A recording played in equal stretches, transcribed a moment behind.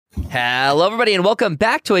Hello, everybody, and welcome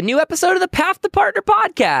back to a new episode of the Path to Partner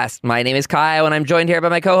podcast. My name is Kyle, and I'm joined here by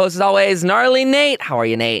my co-host, as always, Gnarly Nate. How are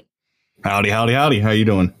you, Nate? Howdy, howdy, howdy. How you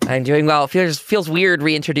doing? I'm doing well. It feels weird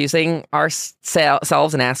reintroducing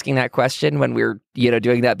ourselves and asking that question when we're,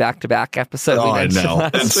 doing that back-to-back episode. Oh, I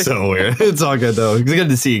know. It's so weird. It's all good, though. It's good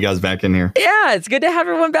to see you guys back in here. Yeah, it's good to have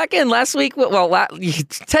everyone back in. Last week,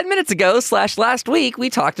 10 minutes ago / last week,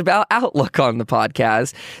 we talked about Outlook on the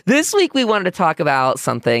podcast. This week, we wanted to talk about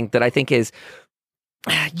something that I think is...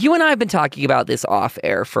 You and I have been talking about this off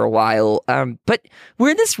air for a while, but we're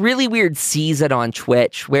in this really weird season on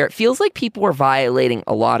Twitch where it feels like people are violating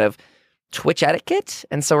a lot of Twitch etiquette.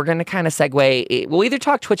 And so we're going to kind of segue. We'll either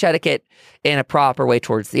talk Twitch etiquette in a proper way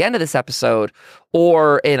towards the end of this episode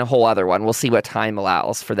or in a whole other one. We'll see what time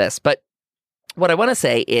allows for this. But what I want to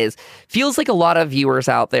say is, feels like a lot of viewers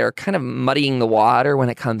out there kind of muddying the water when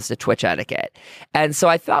it comes to Twitch etiquette. And so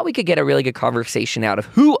I thought we could get a really good conversation out of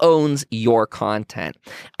who owns your content.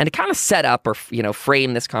 And to kind of set up or,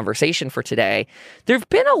 frame this conversation for today, there've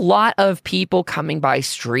been a lot of people coming by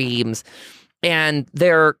streams and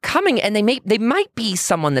they're coming and they might be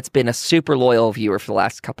someone that's been a super loyal viewer for the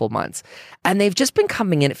last couple of months. And they've just been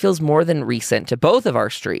coming in, it feels more than recent, to both of our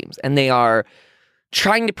streams. And they are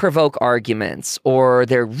trying to provoke arguments, or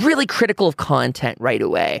they're really critical of content right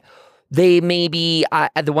away. They may be,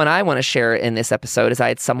 the one I want to share in this episode is I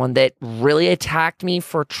had someone that really attacked me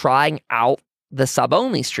for trying out the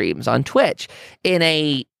sub-only streams on Twitch in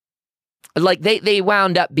a, they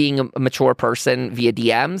wound up being a mature person via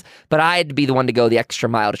DMs, but I had to be the one to go the extra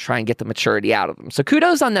mile to try and get the maturity out of them. So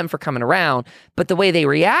kudos on them for coming around, but the way they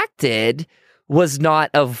reacted was not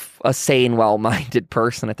of a sane, well-minded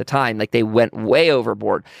person at the time. Like, they went way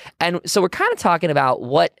overboard. And so we're kind of talking about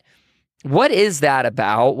what is that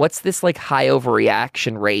about? What's this high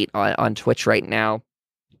overreaction rate on Twitch right now?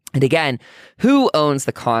 And again, who owns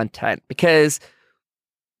the content? Because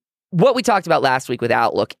what we talked about last week with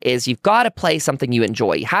Outlook is you've got to play something you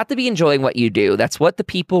enjoy. You have to be enjoying what you do. That's what the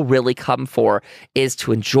people really come for, is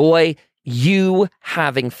to enjoy you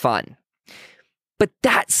having fun. But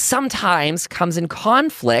that sometimes comes in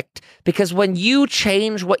conflict, because when you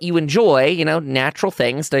change what you enjoy, natural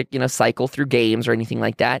things to, cycle through games or anything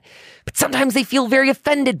like that, but sometimes they feel very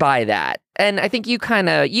offended by that. And I think you went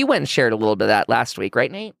and shared a little bit of that last week,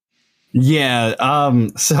 right, Nate? Yeah.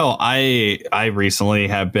 So I recently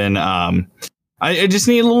have been, I just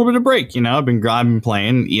need a little bit of break. I've been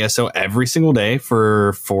playing ESO every single day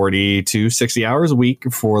for 40 to 60 hours a week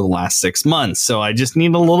for the last 6 months. So I just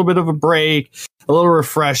need a little bit of a break, a little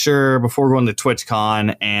refresher before going to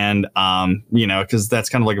TwitchCon. And, because that's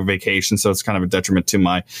kind of like a vacation. So it's kind of a detriment to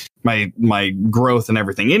my growth and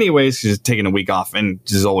everything anyways, just taking a week off and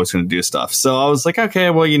just always going to do stuff. So I was like, okay,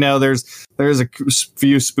 well, there's a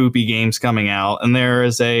few spoopy games coming out, and there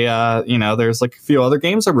is there's a few other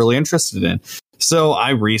games I'm really interested in. So I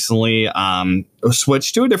recently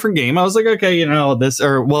switched to a different game. I was like, okay,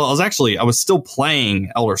 I was still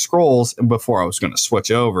playing Elder Scrolls before I was going to switch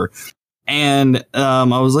over. And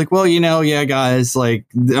I was like, well, yeah, guys,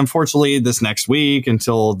 unfortunately, this next week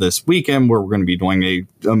until this weekend, where we're going to be doing a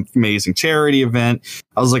amazing charity event,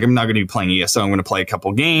 I was like, I'm not going to be playing ESO. I'm going to play a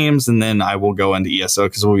couple games, and then I will go into ESO,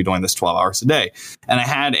 because we'll be doing this 12 hours a day. And I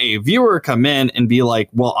had a viewer come in and be like,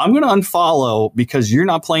 well, I'm going to unfollow because you're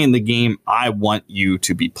not playing the game I want you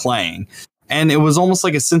to be playing. And it was almost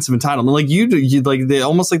like a sense of entitlement. They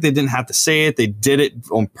almost like they didn't have to say it. They did it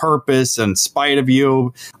on purpose, in spite of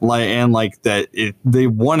you. They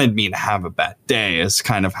wanted me to have a bad day, is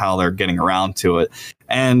kind of how they're getting around to it.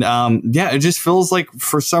 And it just feels like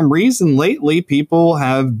for some reason lately, people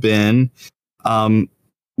have been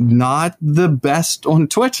not the best on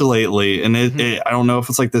Twitch lately. And I don't know if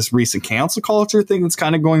it's like this recent cancel culture thing that's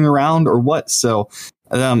kind of going around or what. So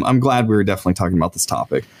I'm glad we were definitely talking about this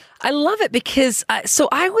topic. I love it because, so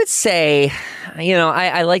I would say,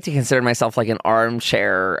 I like to consider myself like an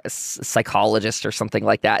armchair psychologist or something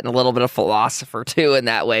like that, and a little bit of philosopher too in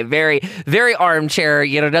that way. Very, very armchair,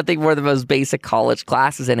 nothing more than those basic college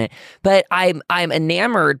classes in it. But I'm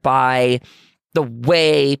enamored by the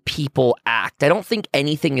way people act. I don't think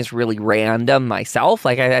anything is really random myself.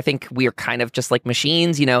 I think we are kind of just like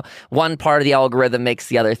machines, one part of the algorithm makes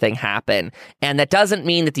the other thing happen. And that doesn't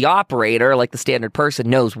mean that the operator, like the standard person,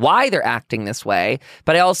 knows why they're acting this way.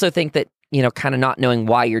 But I also think that, kind of not knowing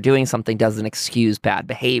why you're doing something doesn't excuse bad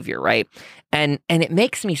behavior, right? And it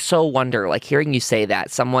makes me so wonder, hearing you say that,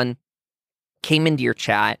 someone came into your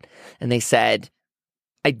chat and they said,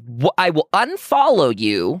 I will unfollow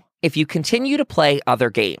you if you continue to play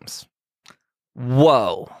other games.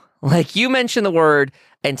 Whoa. You mentioned the word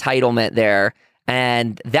entitlement there.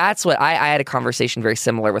 And that's what I had a conversation very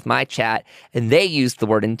similar with my chat, and they used the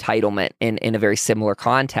word entitlement in a very similar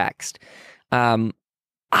context.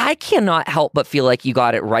 I cannot help but feel like you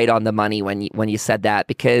got it right on the money when you said that,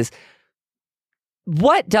 because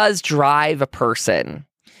what does drive a person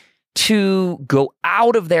to go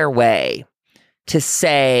out of their way to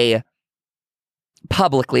say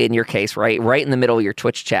publicly, in your case, right in the middle of your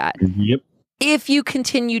Twitch chat, Yep. if you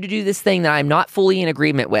continue to do this thing that I'm not fully in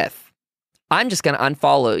agreement with, I'm just going to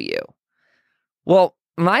unfollow you. Well,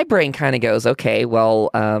 my brain kind of goes, okay,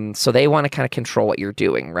 well, so they want to kind of control what you're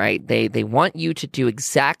doing, right? They want you to do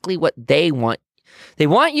exactly what they want. They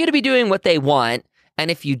want you to be doing what they want.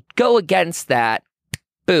 And if you go against that,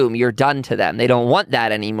 boom, you're done to them. They don't want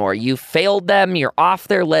that anymore. You failed them. You're off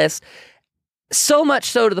their list. So much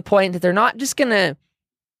so to the point that they're not just going to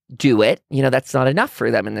do it. You know, that's not enough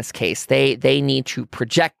for them in this case. They need to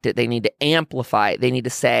project it. They need to amplify it. They need to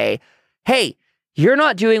say, hey, you're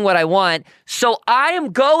not doing what I want, so I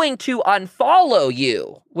am going to unfollow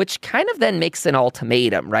you, which kind of then makes an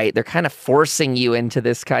ultimatum, right? They're kind of forcing you into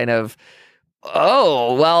this kind of,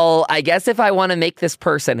 oh, well, I guess if I want to make this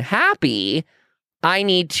person happy, I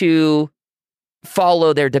need to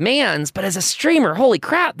follow their demands. But as a streamer, holy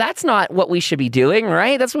crap, that's not what we should be doing,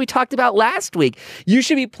 right? That's what we talked about last week. You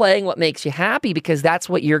should be playing what makes you happy, because that's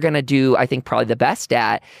what you're going to do, I think, probably the best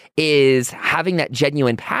at, is having that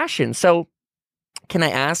genuine passion. So can I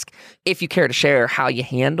ask if you care to share how you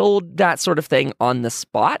handled that sort of thing on the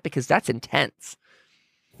spot? Because that's intense.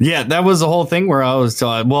 Yeah, that was the whole thing where I was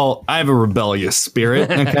taught, well, I have a rebellious spirit,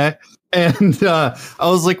 okay? And I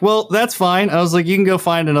was like, well, that's fine. I was like, you can go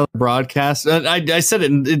find another broadcast. And I said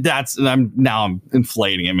it, and I'm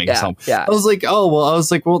inflating it, making something. Yeah. I was like,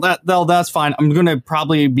 that's fine. I'm going to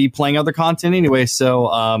probably be playing other content anyway. So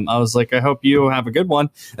I was like, I hope you have a good one.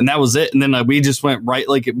 And that was it. And then we just went right.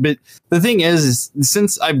 But the thing is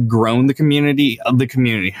since I've grown the community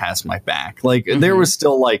has my back. Like there was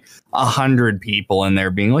still like 100 people in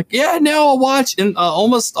there being like, yeah, no, I'll watch. And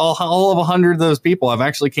almost all of 100 of those people have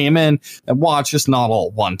actually came in and watch, just not all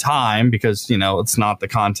at one time, because it's not the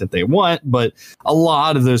content they want. But a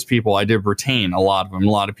lot of those people I did retain. A lot of them, a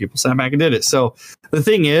lot of people sat back and did it. So the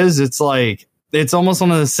thing is, it's like, it's almost one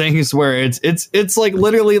of those things where it's like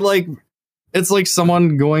literally like, it's like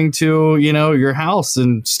someone going to your house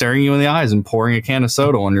and staring you in the eyes and pouring a can of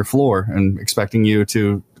soda on your floor and expecting you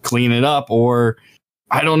to clean it up. Or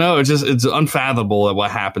I don't know, it's unfathomable at what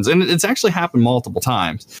happens, and it's actually happened multiple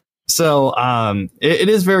times. So it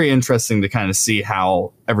is very interesting to kind of see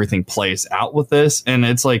how everything plays out with this. And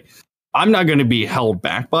it's like, I'm not going to be held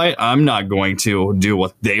back by it. I'm not going to do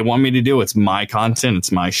what they want me to do. It's my content.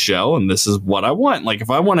 It's my show. And this is what I want. Like, if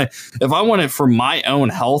I want it for my own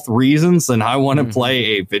health reasons, then I want to play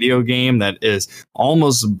a video game that is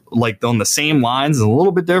almost like on the same lines and a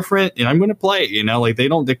little bit different. And I'm going to play it, like they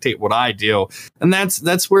don't dictate what I do. And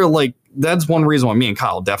that's where, like, that's one reason why me and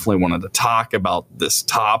Kyle definitely wanted to talk about this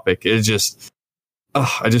topic. It's just,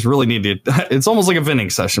 I just really need to. It's almost like a venting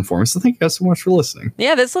session for me. So thank you guys so much for listening.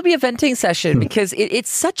 Yeah, this will be a venting session because it's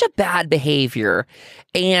such a bad behavior.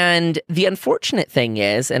 And the unfortunate thing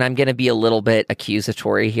is, and I'm going to be a little bit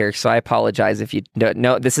accusatory here, so I apologize if you don't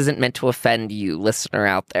know, this isn't meant to offend you, listener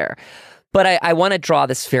out there. But I want to draw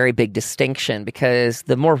this very big distinction, because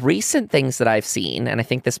the more recent things that I've seen, and I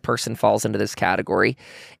think this person falls into this category,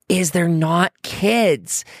 is they're not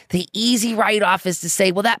kids. The easy write-off is to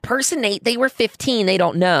say, well, that person, Nate, they were 15, they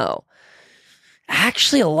don't know.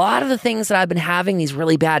 Actually, a lot of the things that I've been having, these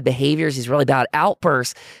really bad behaviors, these really bad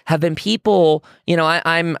outbursts, have been people,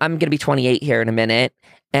 I'm going to be 28 here in a minute.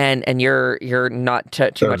 And you're not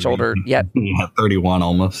too much older yet. Yeah, 31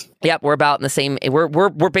 almost. Yep, we're about in the same.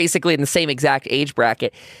 We're basically in the same exact age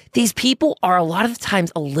bracket. These people are a lot of the times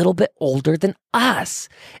a little bit older than us,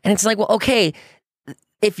 and it's like, well, okay,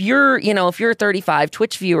 if you're a 35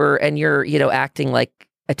 Twitch viewer and you're acting like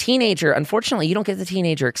a teenager, unfortunately, you don't get the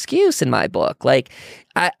teenager excuse in my book. Like,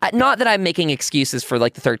 not that I'm making excuses for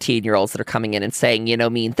like the 13-year-olds that are coming in and saying,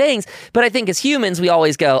 mean things, but I think as humans, we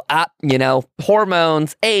always go,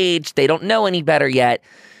 hormones, age, they don't know any better yet.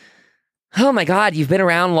 Oh my God, you've been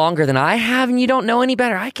around longer than I have and you don't know any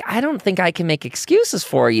better. I don't think I can make excuses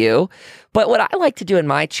for you. But what I like to do in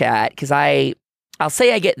my chat, because I'll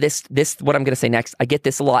say I get this, what I'm going to say next, I get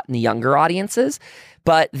this a lot in the younger audiences,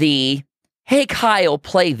 but hey, Kyle,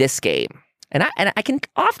 play this game. And I can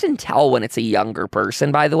often tell when it's a younger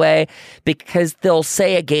person, by the way, because they'll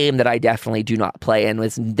say a game that I definitely do not play. And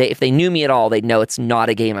if they knew me at all, they'd know it's not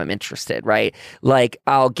a game I'm interested, right? Like,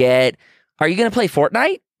 I'll get, are you going to play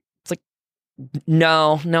Fortnite? It's like,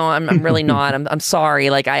 No, I'm really not. I'm sorry.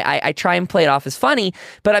 Like I try and play it off as funny,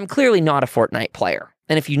 but I'm clearly not a Fortnite player.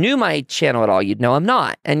 And if you knew my channel at all, you'd know I'm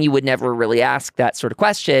not. And you would never really ask that sort of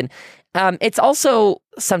question. It's also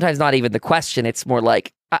sometimes not even the question. It's more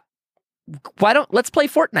like, let's play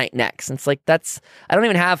Fortnite next. And it's like, I don't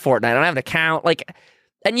even have Fortnite. I don't have an account. Like,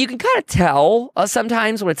 and you can kind of tell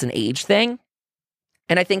sometimes when it's an age thing.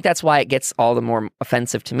 And I think that's why it gets all the more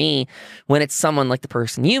offensive to me when it's someone like the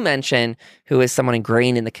person you mentioned, who is someone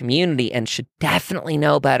ingrained in the community and should definitely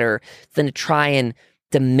know better than to try and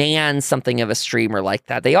demand something of a streamer like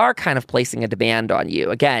that. They are kind of placing a demand on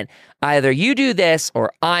you. Again, either you do this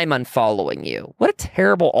or I'm unfollowing you. What a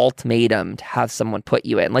terrible ultimatum to have someone put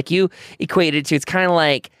you in. Like you equated to, it's kind of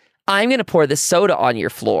like, I'm going to pour this soda on your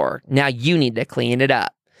floor. Now you need to clean it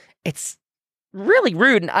up. It's really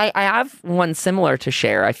rude. And I have one similar to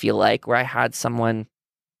share, I feel like, where I had someone,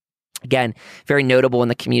 again, very notable in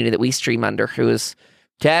the community that we stream under, who is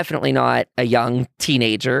definitely not a young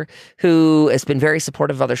teenager, who has been very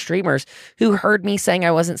supportive of other streamers, who heard me saying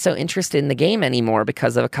I wasn't so interested in the game anymore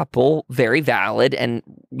because of a couple very valid and,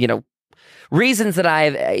 reasons that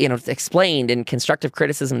I've, explained in constructive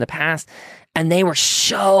criticism in the past. And they were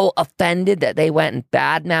so offended that they went and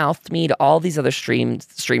badmouthed me to all these other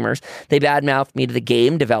streamers. They badmouthed me to the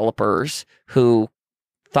game developers who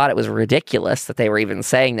thought it was ridiculous that they were even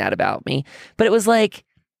saying that about me. But it was like,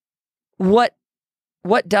 what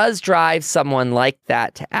does drive someone like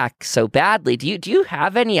that to act so badly? Do you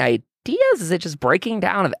have any ideas? Is it just breaking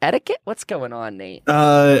down of etiquette? What's going on, Nate?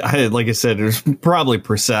 Like I said, there's probably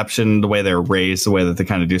perception, the way they're raised, the way that they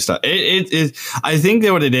kind of do stuff. I think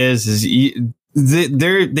that what it is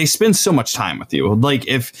they spend so much time with you. Like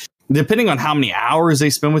depending on how many hours they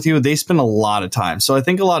spend with you, they spend a lot of time. So I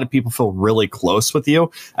think a lot of people feel really close with you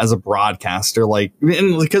as a broadcaster,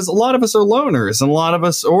 and because a lot of us are loners and a lot of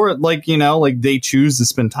us, or they choose to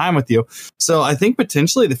spend time with you. So I think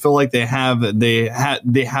potentially they feel like they have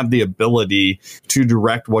the ability to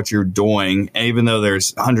direct what you're doing, even though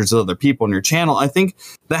there's hundreds of other people on your channel. I think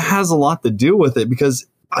that has a lot to do with it, because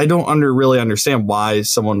I don't really understand why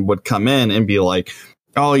someone would come in and be like,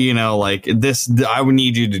 oh, this, I would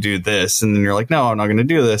need you to do this. And then you're like, no, I'm not going to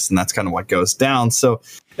do this. And that's kind of what goes down. So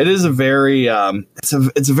it is a very, it's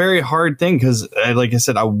a very hard thing, because like I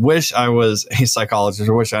said, I wish I was a psychologist.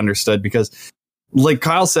 I wish I understood, because like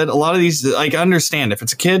Kyle said, a lot of these, I understand. If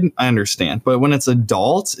it's a kid, I understand. But when it's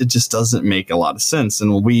adults, it just doesn't make a lot of sense.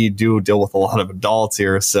 And we do deal with a lot of adults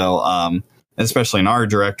here. So, especially in our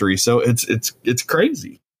directory. So it's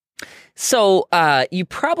crazy. So you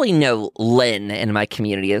probably know Lynn in my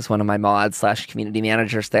community as one of my mods / community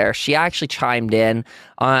managers there. She actually chimed in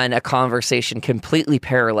on a conversation completely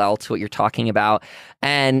parallel to what you're talking about.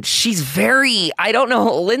 And she's I don't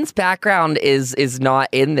know, Lynn's background is not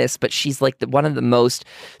in this, but she's like one of the most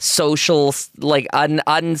social, like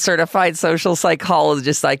uncertified social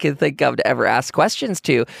psychologists I can think of to ever ask questions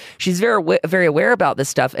to. She's very aware about this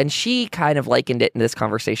stuff. And she kind of likened it in this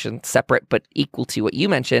conversation, separate but equal to what you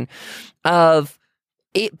mentioned, of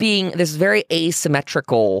it being this very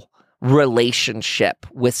asymmetrical relationship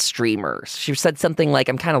with streamers. She said something like,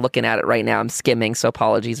 I'm kind of looking at it right now, I'm skimming, so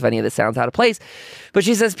apologies if any of this sounds out of place, but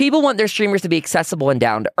she says people want their streamers to be accessible and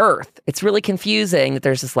down to earth. It's really confusing that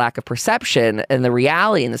there's this lack of perception and the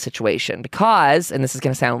reality in the situation, because, and this is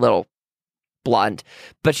going to sound a little blunt,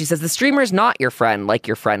 but she says the streamer is not your friend like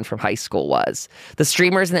your friend from high school was. The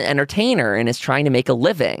streamer is an entertainer and is trying to make a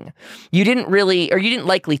living. You didn't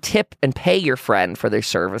likely tip and pay your friend for their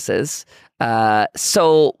services.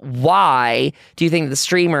 So why do you think the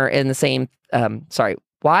streamer in the same,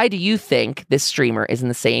 why do you think this streamer is in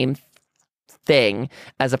the same thing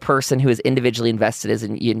as a person who is individually invested as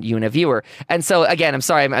in you and a viewer? And so again, I'm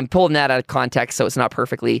sorry, I'm pulling that out of context, so it's not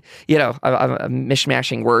perfectly, I'm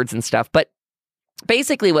mishmashing words and stuff, but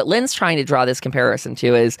basically what Lynn's trying to draw this comparison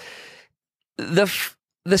to is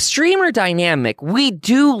the streamer dynamic. We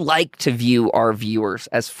do like to view our viewers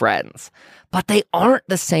as friends, but they aren't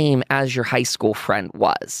the same as your high school friend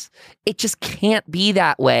was. It just can't be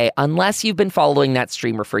that way unless you've been following that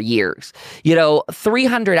streamer for years.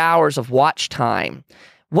 300 hours of watch time.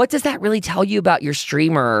 What does that really tell you about your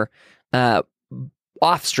streamer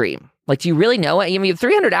off stream? Like, do you really know it? I mean,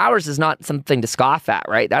 300 hours is not something to scoff at,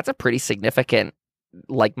 right? That's a pretty significant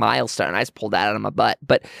milestone. I just pulled that out of my butt.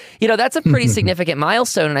 But, that's a pretty significant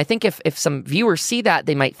milestone. And I think if some viewers see that,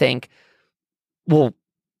 they might think, well,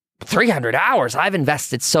 300 hours, I've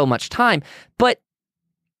invested so much time. But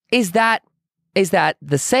is that is that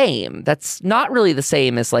the same? That's not really the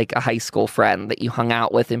same as like a high school friend that you hung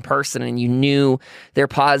out with in person and you knew their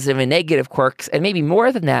positive and negative quirks. And maybe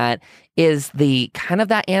more than that is the kind of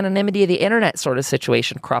that anonymity of the internet sort of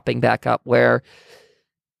situation cropping back up where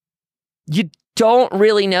you don't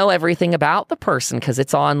really know everything about the person because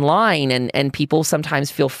it's online and people sometimes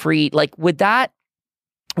feel free. Like would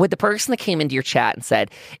the person that came into your chat and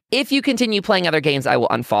said, if you continue playing other games, I will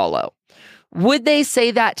unfollow. Would they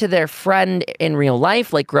say that to their friend in real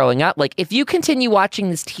life, like growing up? Like, if you continue watching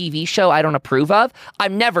this TV show I don't approve of,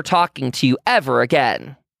 I'm never talking to you ever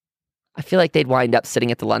again. I feel like they'd wind up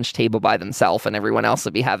sitting at the lunch table by themselves and everyone else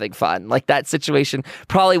would be having fun. Like, that situation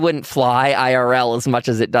probably wouldn't fly IRL as much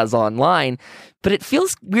as it does online, but it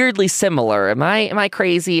feels weirdly similar. Am I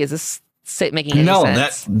crazy? Is this making any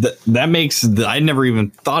sense? No, that makes... I never even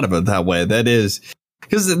thought of it that way. That is...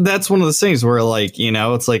 Because that's one of those things where, like, you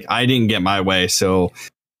know, it's like I didn't get my way. So,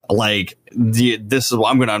 like, this is what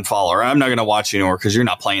I'm going to unfollow, or I'm not going to watch you anymore because you're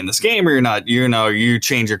not playing this game, or you're not, you know, you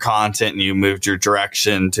change your content and you moved your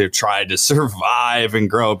direction to try to survive and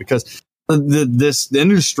grow because this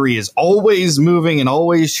industry is always moving and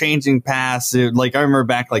always changing paths. Like, I remember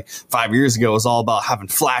back like 5 years ago, it was all about having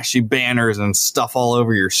flashy banners and stuff all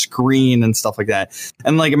over your screen and stuff like that.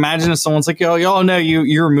 And like, imagine if someone's like, oh no,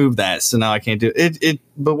 you removed that, so now I can't do it.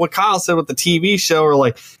 But what Kyle said with the TV show, or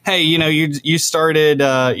like, hey, you know, you started,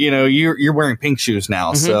 you know, you're wearing pink shoes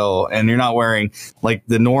now, so, and you're not wearing like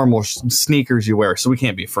the normal sneakers you wear, so we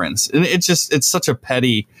can't be friends. And it's such a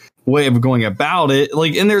petty way of going about it.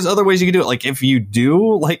 Like, and there's other ways you could do it. Like, if you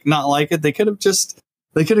do like not like it, they could have just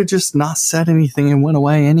not said anything and went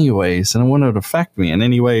away anyways, and it wouldn't affect me in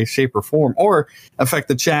any way, shape, or form, or affect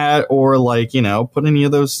the chat, or like, you know, put any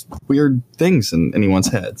of those weird things in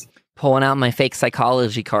anyone's heads. Pulling out my fake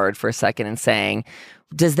psychology card for a second and saying,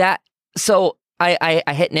 does that... So I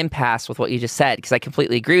hit an impasse with what you just said because I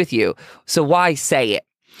completely agree with you. So why say it?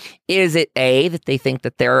 Is it A, that they think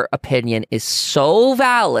that their opinion is so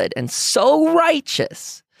valid and so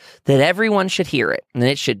righteous that everyone should hear it and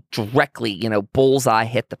it should directly, you know, bullseye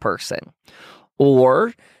hit the person?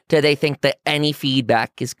 Or do they think that any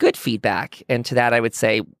feedback is good feedback? And to that, I would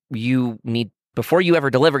say you need, before you ever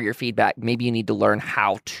deliver your feedback, maybe you need to learn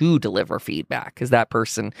how to deliver feedback because that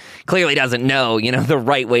person clearly doesn't know, you know, the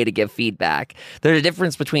right way to give feedback. There's a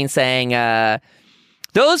difference between saying,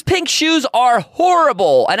 those pink shoes are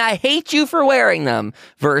horrible and I hate you for wearing them,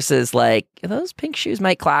 versus like, those pink shoes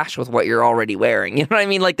might clash with what you're already wearing. You know what I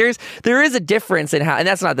mean? Like there is a difference in how, and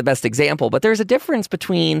that's not the best example, but there's a difference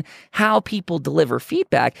between how people deliver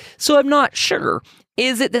feedback. So I'm not sure.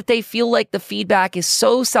 Is it that they feel like the feedback is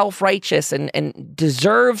so self-righteous and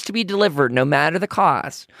deserves to be delivered no matter the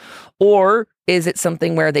cost? Or is it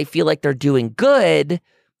something where they feel like they're doing good,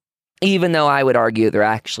 even though I would argue they're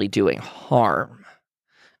actually doing harm?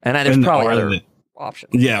 And there's probably other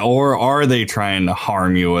options. Yeah, or are they trying to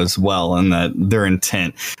harm you as well, and that their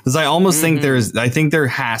intent? Because I almost think I think there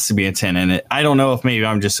has to be intent in it. I don't know if maybe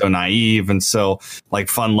I'm just so naive and so like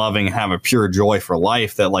fun loving and have a pure joy for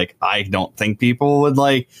life that like I don't think people would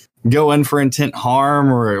like go in for intent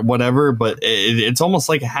harm or whatever. But it's almost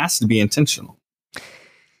like it has to be intentional.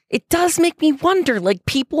 It does make me wonder, like,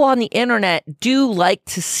 people on the internet do like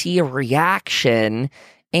to see a reaction.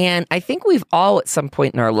 And I think we've all at some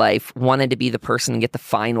point in our life wanted to be the person to get the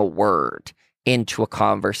final word into a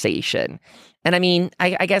conversation. And I mean,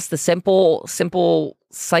 I guess the simple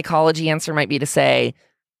psychology answer might be to say,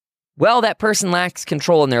 well, that person lacks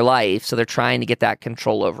control in their life, so they're trying to get that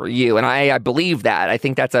control over you. And I believe that. I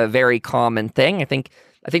think that's a very common thing. I think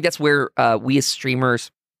that's where we as streamers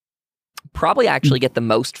probably actually get the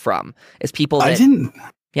most from, is people that...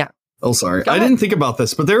 Oh, sorry. I didn't think about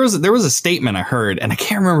this, but there was a statement I heard, and I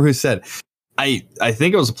can't remember who said. I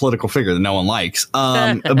think it was a political figure that no one likes.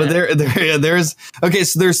 But there's okay.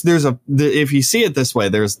 So if you see it this way,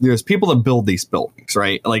 there's people that build these buildings,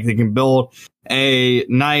 right? Like they can build a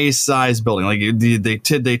nice size building. Like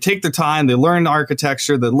they take their time, they learn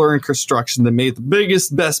architecture, they learn construction, they made the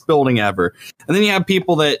best building ever. And then you have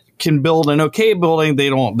people that can build an okay building. They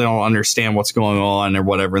don't understand what's going on or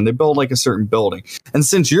whatever, and they build like a certain building. And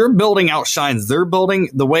since your building outshines their building,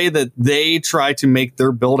 the way that they try to make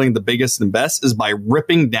their building the biggest and best is by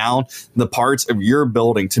ripping down the parts of your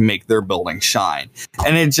building to make their building shine.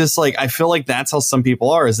 And it just like, I feel like that's how some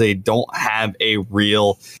people are, is they don't have a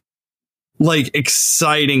real like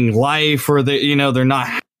exciting life, or they're not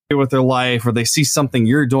happy with their life, or they see something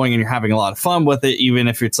you're doing and you're having a lot of fun with it, even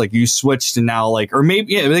if it's like you switched to now, like, or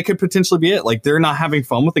maybe they could potentially be it, like they're not having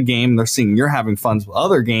fun with the game, they're seeing you're having fun with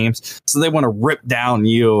other games, so they want to rip down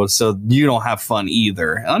you so you don't have fun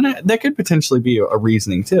either. And that could potentially be a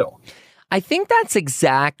reasoning too. I think that's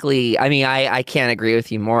exactly, I mean, I can't agree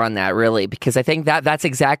with you more on that, really, because I think that's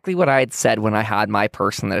exactly what I had said when I had my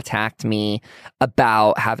person that attacked me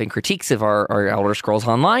about having critiques of our Elder Scrolls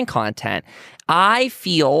Online content. I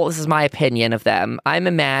feel, this is my opinion of them, I'm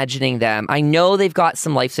imagining them, I know they've got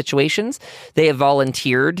some life situations. They have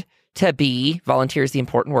volunteered to be, volunteer is the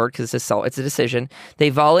important word because it's a decision. They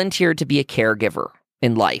volunteered to be a caregiver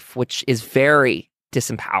in life, which is very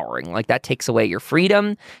disempowering. Like that takes away your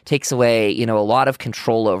freedom, takes away, a lot of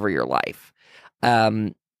control over your life.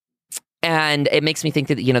 And it makes me think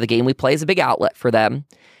that, the game we play is a big outlet for them.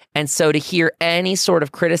 And so to hear any sort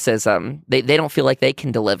of criticism, they don't feel like they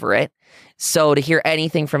can deliver it. So to hear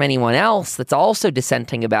anything from anyone else that's also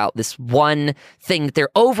dissenting about this one thing that they're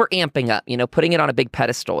over amping up, putting it on a big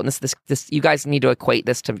pedestal. And this, you guys need to equate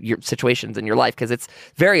this to your situations in your life because it's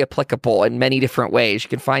very applicable in many different ways. You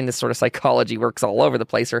can find this sort of psychology works all over the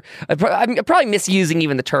place. Or I'm probably misusing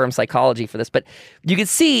even the term psychology for this, but you can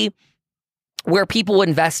see where people would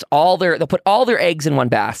they'll put all their eggs in one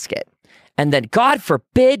basket. And then, God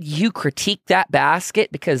forbid, you critique that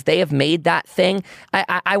basket because they have made that thing.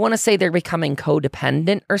 I want to say they're becoming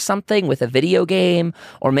codependent or something with a video game,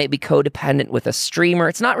 or maybe codependent with a streamer.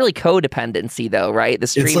 It's not really codependency, though, right? The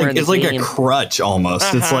streamer, it's like a crutch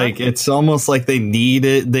almost. It's almost like they need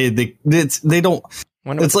it. They don't.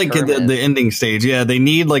 It's like the ending stage. Yeah, they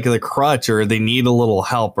need like the crutch, or they need a little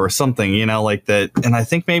help or something. Like that. And I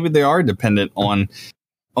think maybe they are dependent on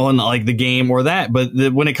like the game or that, but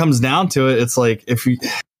when it comes down to it, it's like if you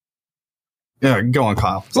go on,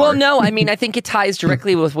 Kyle. Sorry. Well, no, I mean, I think it ties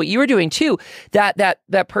directly with what you were doing too.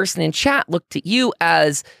 That person in chat looked at you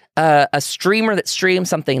as a streamer that streams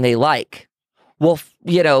something they like. Well,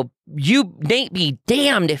 Nate, be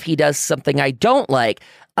damned if he does something I don't like.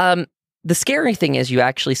 The scary thing is you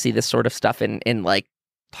actually see this sort of stuff in like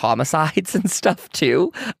homicides and stuff too,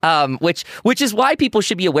 which is why people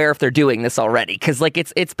should be aware if they're doing this already, because like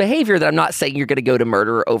it's behavior that I'm not saying you're going to go to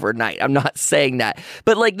murder overnight. I'm not saying that,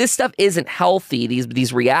 but like this stuff isn't healthy.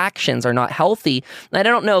 These reactions are not healthy. And I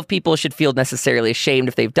don't know if people should feel necessarily ashamed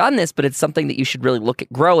if they've done this, but it's something that you should really look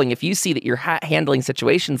at growing. If you see that you're handling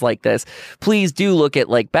situations like this, please do look at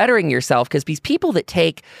like bettering yourself, because these people that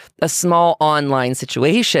take a small online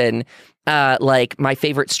situation, like my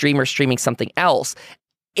favorite streamer streaming something else,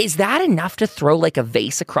 is that enough to throw like a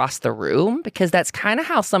vase across the room? Because that's kind of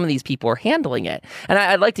how some of these people are handling it. And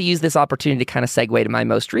I'd like to use this opportunity to kind of segue to my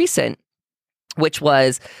most recent, which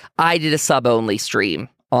was I did a sub-only stream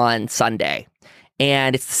on Sunday.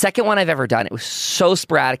 And it's the second one I've ever done. It was so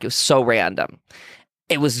sporadic. It was so random.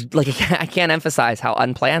 It was like, I can't emphasize how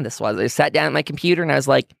unplanned this was. I sat down at my computer and I was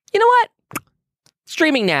like, you know what?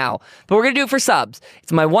 Streaming now, but we're going to do it for subs.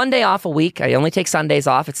 It's my one day off a week. I only take Sundays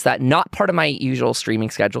off. It's that not part of my usual streaming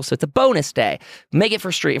schedule. So it's a bonus day. Make it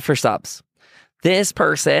for subs. This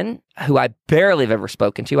person, who I barely have ever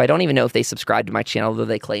spoken to, I don't even know if they subscribe to my channel, though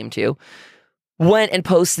they claim to, went and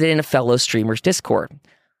posted it in a fellow streamer's Discord.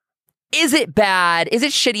 Is it bad? Is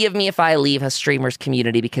it shitty of me if I leave a streamer's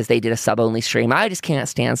community because they did a sub-only stream? I just can't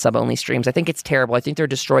stand sub-only streams. I think it's terrible. I think they're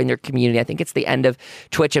destroying their community. I think it's the end of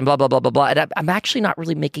Twitch and blah, blah, blah, blah, blah. And I'm actually not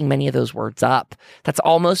really making many of those words up. That's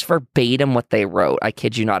almost verbatim what they wrote. I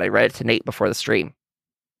kid you not. I read it to Nate before the stream.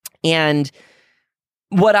 And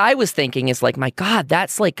what I was thinking is like, my God,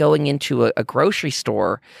 that's like going into a grocery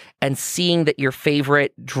store and seeing that your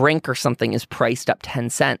favorite drink or something is priced up 10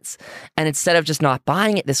 cents. And instead of just not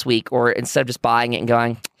buying it this week, or instead of just buying it and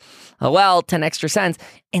going, oh, well, 10 extra cents,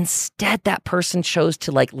 instead that person chose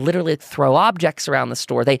to like literally throw objects around the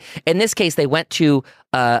store. In this case, they went to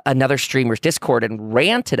another streamer's Discord and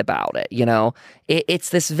ranted about it. It's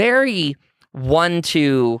this very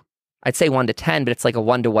I'd say 1 to 10, but it's like a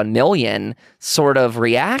 1 to 1 million sort of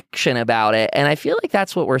reaction about it. And I feel like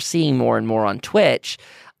that's what we're seeing more and more on Twitch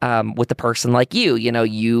with the person like you.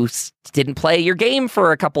 You didn't play your game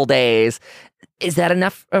for a couple days. Is that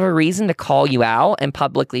enough of a reason to call you out and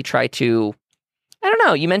publicly try to, I don't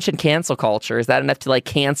know, you mentioned cancel culture. Is that enough to like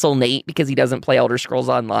cancel Nate because he doesn't play Elder Scrolls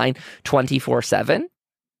Online 24/7?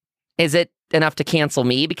 Is it enough to cancel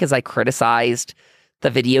me because I criticized the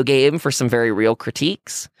video game for some very real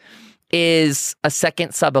critiques? Is a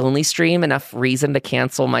second sub-only stream enough reason to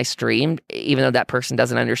cancel my stream, even though that person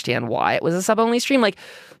doesn't understand why it was a sub-only stream? Like,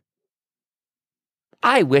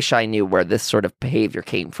 I wish I knew where this sort of behavior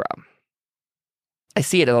came from. I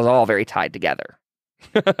see it as all very tied together.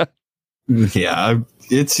 Yeah,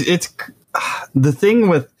 it's the thing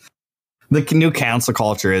with the new cancel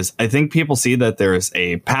culture is, I think people see that there's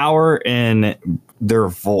a power in their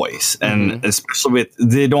voice, and especially with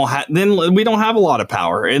then we don't have a lot of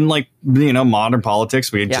power in, like, you know, modern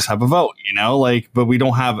politics. We just have a vote, you know, like, but we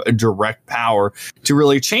don't have a direct power to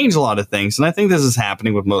really change a lot of things. And I think this is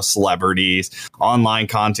happening with most celebrities, online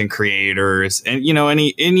content creators, and, you know,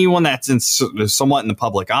 anyone that's somewhat in the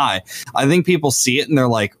public eye. I think people see it and they're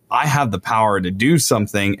like, I have the power to do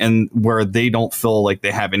something, and where they don't feel like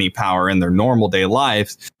they have any power in their normal day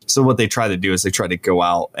lives. So what they try to do is they try to go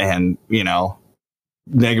out and, you know,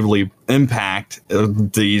 negatively impact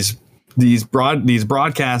these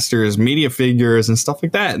broadcasters, media figures, and stuff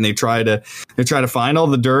like that, and they try to find all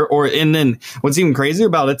the dirt. And then what's even crazier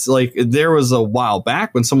about it's like, there was a while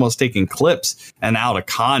back when someone was taking clips and out of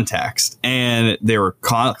context, and they were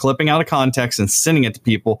clipping out of context and sending it to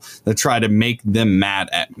people that try to make them mad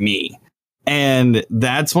at me. And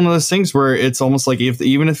that's one of those things where it's almost like,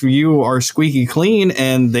 even if you are squeaky clean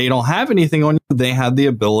and they don't have anything on you, they have the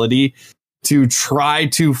ability to try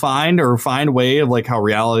to find a way of, like, how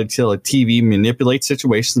reality TV manipulates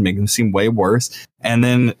situations, make them seem way worse, and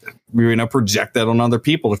then, you know, project that on other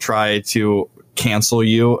people to try to cancel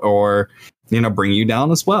you or, you know, bring you down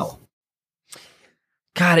as well.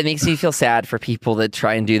 God, it makes me feel sad for people that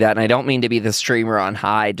try and do that. And I don't mean to be the streamer on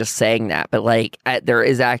high just saying that, but, like, there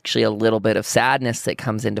is actually a little bit of sadness that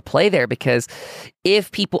comes into play there, because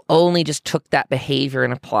if people only just took that behavior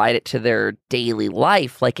and applied it to their daily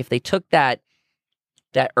life, like if they took that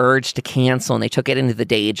urge to cancel and they took it into the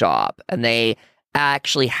day job, and they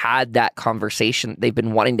actually had that conversation they've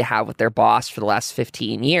been wanting to have with their boss for the last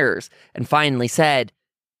 15 years and finally said,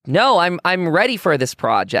 no, I'm ready for this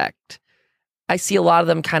project. I see a lot of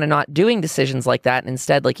them kind of not doing decisions like that. And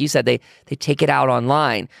instead, like you said, they take it out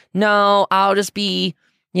online. No, I'll just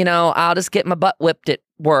get my butt whipped at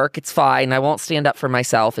work. It's fine. I won't stand up for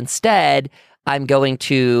myself. Instead, I'm going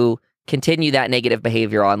to continue that negative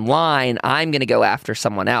behavior online. I'm going to go after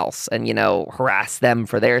someone else and, you know, harass them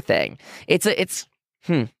for their thing.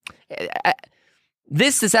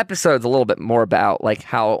 This episode's a little bit more about, like,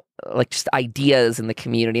 how, like, just ideas in the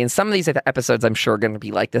community. And some of these episodes, I'm sure, are going to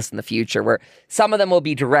be like this in the future, where some of them will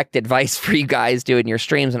be direct advice for you guys doing your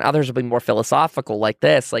streams, and others will be more philosophical, like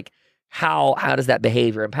this. Like, how does that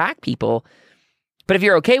behavior impact people? But if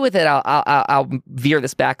you're okay with it, I'll veer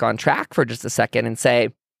this back on track for just a second and say,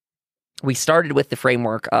 we started with the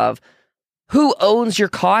framework of who owns your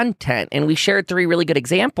content. And we shared 3 really good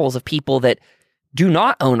examples of people that do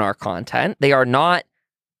not own our content. They are not,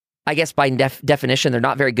 I guess by definition, they're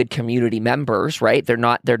not very good community members, right? They're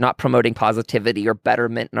not promoting positivity or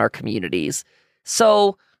betterment in our communities.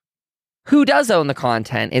 So who does own the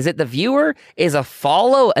content? Is it the viewer? Is a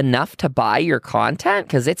follow enough to buy your content?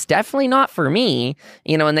 Because it's definitely not for me.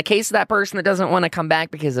 You know, in the case of that person that doesn't want to come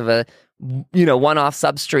back because of a, you know, one-off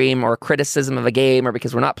substream or criticism of a game, or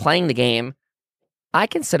because we're not playing the game, I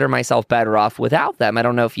consider myself better off without them. I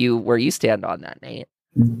don't know where you stand on that, Nate.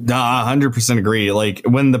 Nah, 100% agree. Like,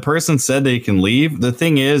 when the person said they can leave, the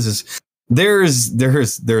thing is there's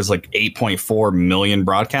like 8.4 million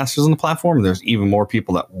broadcasters on the platform. And there's even more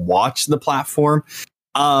people that watch the platform.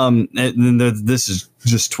 And this is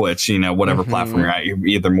just Twitch, you know, whatever platform you're at, you're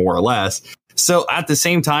either more or less. So at the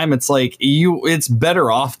same time, it's like it's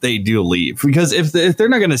better off they do leave, because if they're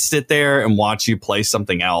not going to sit there and watch you play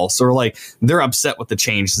something else, or like they're upset with the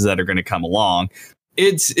changes that are going to come along,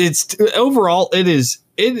 it's overall, it is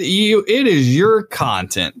your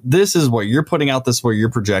content. This is what you're putting out. This is what you're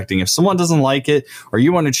projecting. If someone doesn't like it or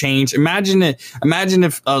you want to change, imagine if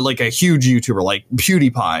like a huge YouTuber like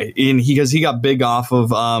PewDiePie, because he got big off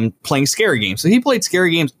of playing scary games. So he played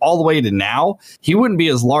scary games all the way to now. He wouldn't be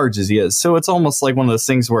as large as he is. So it's almost like one of those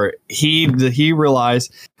things where he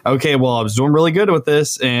realized, okay, well, I was doing really good with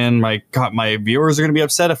this, and my viewers are going to be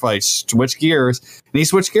upset if I switch gears. And he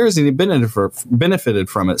switched gears, and he benefited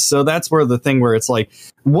from it. So that's where the thing where it's like,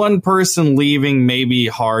 one person leaving may be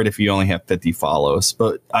hard if you only have 50 follows,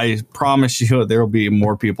 but I promise you there will be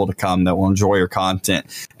more people to come that will enjoy your content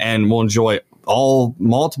and will enjoy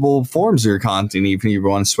multiple forms of your content, even if you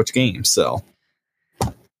want to switch games. So.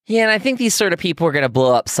 Yeah, and I think these sort of people are going to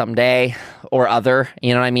blow up someday or other.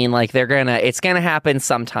 You know what I mean? Like, it's going to happen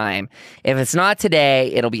sometime. If it's not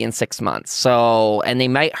today, it'll be in 6 months. So, and they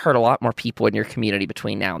might hurt a lot more people in your community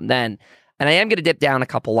between now and then. And I am going to dip down a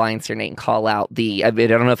couple lines here, Nate, and call out I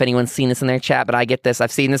don't know if anyone's seen this in their chat, but I get this.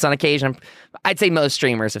 I've seen this on occasion. I'd say most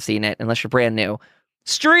streamers have seen it, unless you're brand new.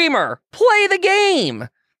 Streamer, play the game.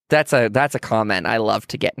 That's a comment I love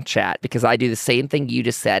to get in chat, because I do the same thing you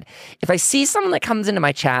just said. If I see someone that comes into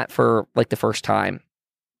my chat for like the first time,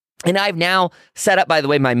 And I've now set up, by the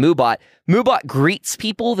way, my MooBot. MooBot greets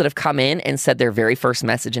people that have come in and said their very first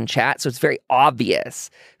message in chat. So it's very obvious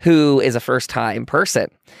who is a first-time person.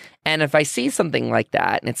 And if I see something like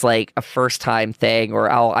that, and it's like a first-time thing,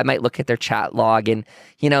 or I might look at their chat log and,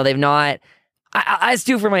 they've not... I just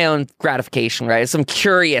do it for my own gratification, right? So I'm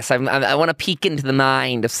curious. I want to peek into the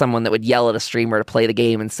mind of someone that would yell at a streamer to play the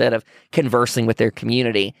game instead of conversing with their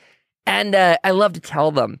community. And I love to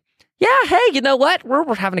tell them, yeah, hey, you know what?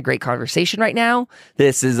 We're having a great conversation right now.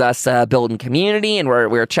 This is us building community, and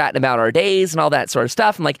we're chatting about our days and all that sort of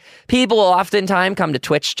stuff. And like, people will oftentimes come to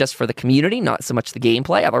Twitch just for the community, not so much the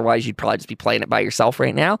gameplay. Otherwise, you'd probably just be playing it by yourself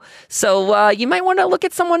right now. So you might want to look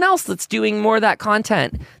at someone else that's doing more of that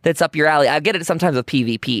content that's up your alley. I get it sometimes with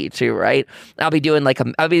PvP too, right? I'll be doing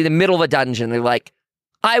I'll be in the middle of a dungeon. They're like,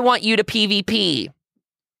 I want you to PvP.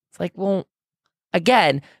 It's like, well,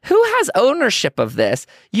 again, who has ownership of this?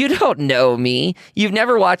 You don't know me. You've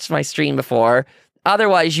never watched my stream before.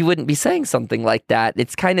 Otherwise, you wouldn't be saying something like that.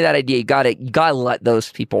 It's kind of that idea. You gotta let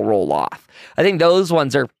those people roll off. I think those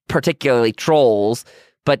ones are particularly trolls,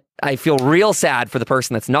 but I feel real sad for the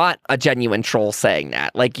person that's not a genuine troll saying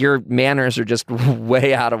that. Like, your manners are just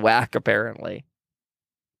way out of whack, apparently.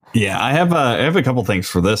 Yeah, I have a couple things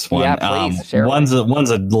for this one. Yeah, please, share one's a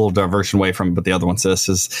little diversion away from it, but the other one's this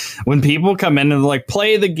is when people come in and like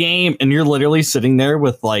play the game, and you're literally sitting there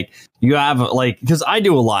with like, you have like, because I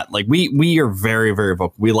do a lot, like we are very, very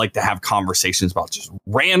vocal. We like to have conversations about just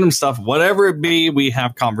random stuff, whatever it be. We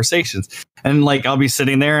have conversations, and like I'll be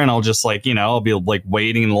sitting there and I'll just like, I'll be like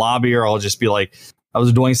waiting in the lobby, or I'll just be like, I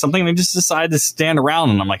was doing something and I just decided to stand around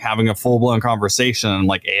and I'm like having a full blown conversation and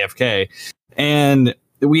like AFK. And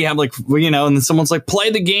we have like, and then someone's like,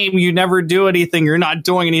 play the game. You never do anything. You're not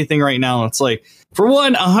doing anything right now. And it's like, for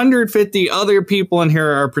one, 150 other people in here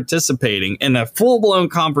are participating in a full blown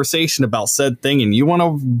conversation about said thing. And you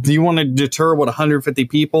want to deter what 150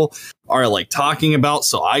 people are like talking about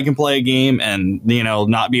so I can play a game and,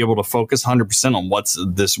 not be able to focus 100% on what's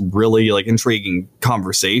this really like intriguing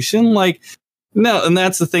conversation. Like, no. And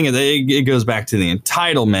that's the thing. It goes back to the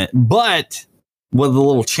entitlement, but one of the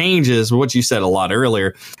little changes, what you said a lot earlier,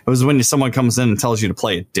 it was when someone comes in and tells you to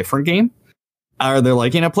play a different game, or they're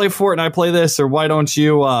like, play Fortnite, play this, or why don't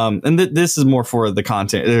you? And this is more for the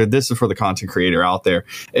content. This is for the content creator out there.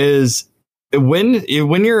 Is when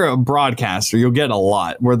you're a broadcaster, you'll get a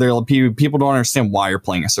lot where people don't understand why you're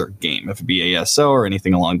playing a certain game, if it be ASO or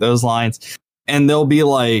anything along those lines. And they'll be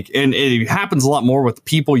like, and it happens a lot more with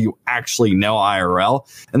people you actually know IRL.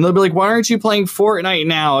 And they'll be like, why aren't you playing Fortnite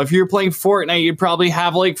now? If you're playing Fortnite, you'd probably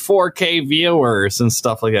have like 4K viewers and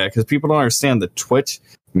stuff like that. Because people don't understand the Twitch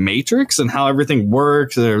matrix and how everything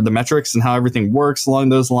works, or the metrics and how everything works along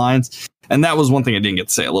those lines. And that was one thing I didn't get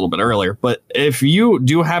to say a little bit earlier. But if you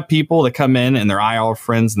do have people that come in and they're IRL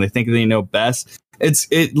friends and they think they know best,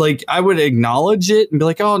 like I would acknowledge it and be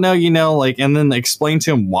like, oh no, and then explain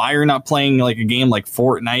to them why you're not playing like a game like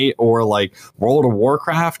Fortnite or like World of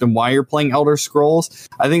Warcraft and why you're playing Elder Scrolls.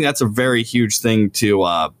 I think that's a very huge thing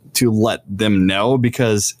to let them know,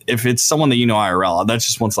 because if it's someone that IRL, that's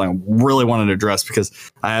just one thing I really wanted to address,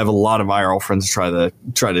 because I have a lot of IRL friends try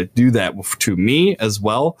to do that to me as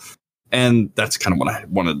well. And that's kind of what I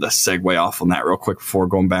wanted to segue off on that real quick before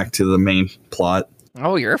going back to the main plot.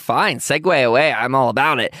 Oh, you're fine. Segue away. I'm all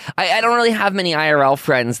about it. I don't really have many IRL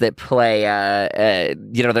friends that play,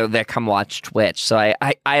 that come watch Twitch. So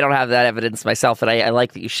I don't have that evidence myself, and I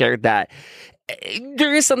like that you shared that.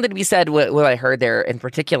 There is something to be said. What I heard there in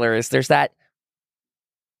particular is there's that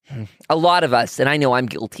a lot of us, and I know I'm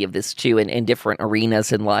guilty of this too in different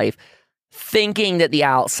arenas in life, thinking that the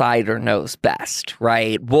outsider knows best,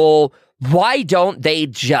 right? Well, why don't they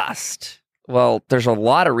just... Well, there's a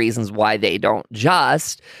lot of reasons why they don't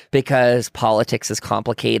just, because politics is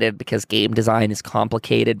complicated, because game design is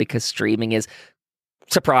complicated, because streaming is,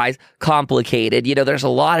 surprise, complicated. There's a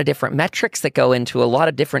lot of different metrics that go into a lot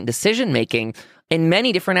of different decision making in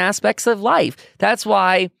many different aspects of life. That's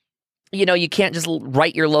why, you can't just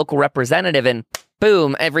write your local representative and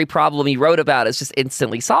boom, every problem you wrote about is just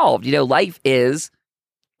instantly solved. Life is,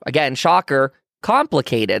 again, shocker,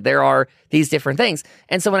 complicated. There are these different things.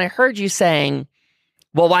 And so when I heard you saying,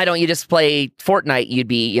 well, why don't you just play Fortnite? You'd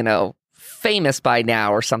be, famous by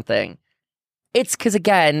now or something. It's because,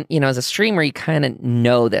 again, as a streamer, you kind of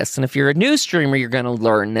know this. And if you're a new streamer, you're going to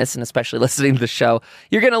learn this. And especially listening to the show,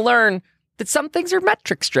 you're going to learn that some things are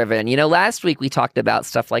metrics driven. Last week we talked about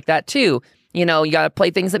stuff like that too. You got to play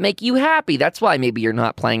things that make you happy. That's why maybe you're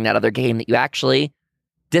not playing that other game that you actually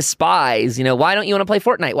despise. Why don't you want to play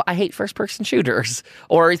Fortnite? Well, I hate first-person shooters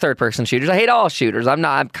or third-person shooters. I hate all shooters.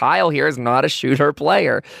 Kyle here is not a shooter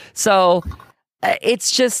player. So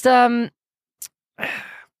it's just I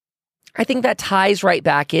think that ties right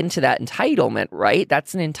back into that entitlement, right?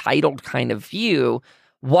 That's an entitled kind of view.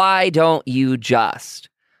 Why don't you just?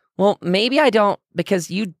 Well, maybe I don't,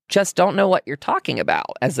 because you just don't know what you're talking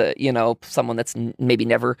about as a, someone that's maybe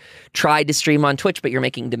never tried to stream on Twitch, but you're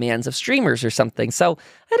making demands of streamers or something. So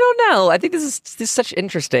I don't know. I think this is such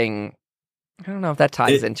interesting. I don't know if that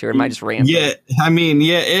ties into it. Am I just rambling? Yeah, I mean,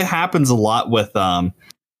 it happens a lot with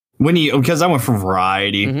because I went from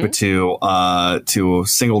variety to a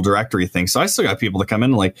single directory thing. So I still got people that come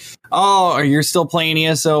in like, oh, you're still playing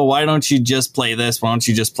ESO. Why don't you just play this? Why don't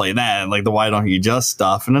you just play that? Like the why don't you just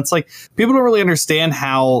stuff. And it's like people don't really understand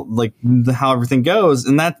how everything goes.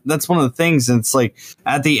 And that's one of the things. And it's like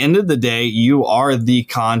at the end of the day, you are the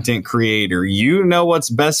content creator. You know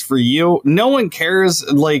what's best for you. No one cares.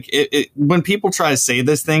 Like when people try to say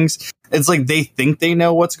these things, it's like they think they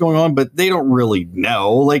know what's going on, but they don't really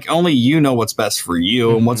know. Like only you know what's best for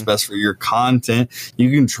you and what's best for your content.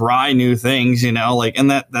 You can try new things, like,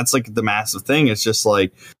 and that's like the massive thing. It's just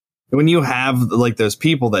like when you have like those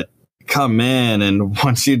people that come in and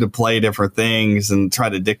want you to play different things and try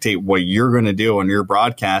to dictate what you're going to do on your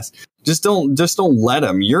broadcast. Just don't let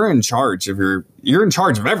them. You're in charge of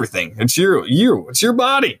everything. It's it's your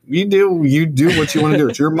body. You do what you want to do.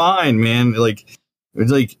 It's your mind, man.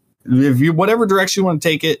 It's like, if you whatever direction you want to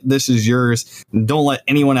take it, this is yours. Don't let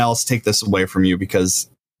anyone else take this away from you, because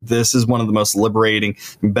this is one of the most liberating,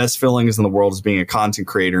 best feelings in the world, is being a content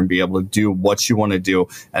creator and be able to do what you want to do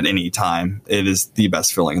at any time. It is the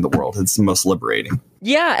best feeling in the world. It's the most liberating.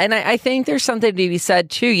 Yeah, and I think there's something to be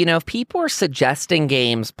said too. If people are suggesting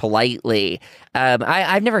games politely,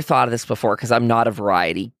 I've never thought of this before because I'm not a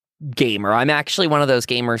variety gamer. I'm actually one of those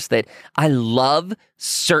gamers that I love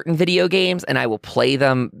certain video games and I will play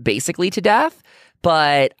them basically to death,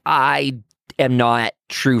 but I am not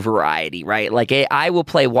true variety, right? Like I will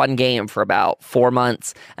play one game for about 4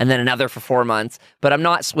 months and then another for 4 months, but I'm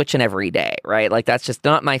not switching every day, right? Like that's just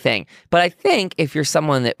not my thing. But I think if you're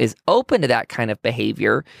someone that is open to that kind of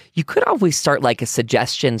behavior, you could always start like a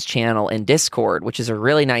suggestions channel in Discord, which is a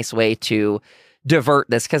really nice way to divert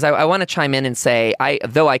this, because I want to chime in and say,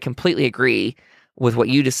 though I completely agree with what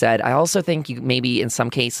you just said, I also think you maybe in some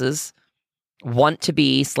cases want to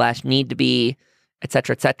be / need to be, et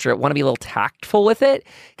cetera, want to be a little tactful with it.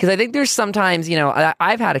 Because I think there's sometimes,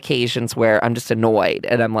 I've had occasions where I'm just annoyed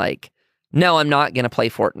and I'm like, no, I'm not going to play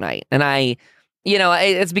Fortnite. And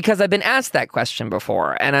it's because I've been asked that question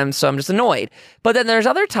before and I'm just annoyed. But then there's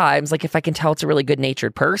other times, like if I can tell it's a really good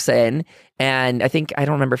natured person, and I don't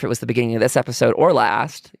remember if it was the beginning of this episode or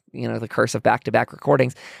last, the curse of back-to-back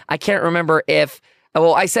recordings. I can't remember if,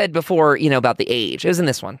 well, I said before, about the age. It was in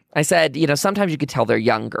this one. I said, sometimes you could tell they're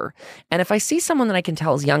younger. And if I see someone that I can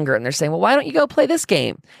tell is younger and they're saying, well, why don't you go play this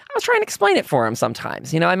game? I'll try and explain it for them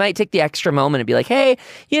sometimes. I might take the extra moment and be like, hey,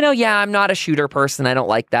 yeah, I'm not a shooter person. I don't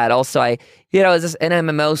like that. Also, as an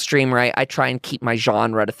MMO streamer, I try and keep my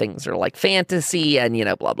genre to things that are like fantasy and,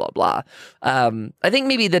 blah, blah, blah. I think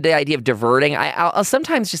maybe the idea of diverting, I'll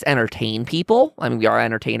sometimes just entertain people. I mean, we are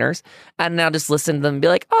entertainers. And I'll just listen to them and be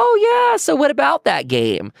like, oh, yeah, so what about that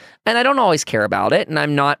game? And I don't always care about it. And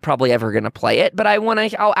I'm not probably ever going to play it. But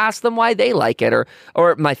I'll ask them why they like it.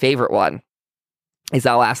 Or my favorite one is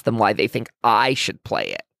I'll ask them why they think I should play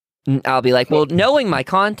it. And I'll be like, well, knowing my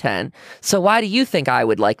content, so why do you think I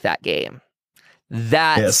would like that game?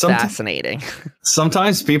 That's fascinating.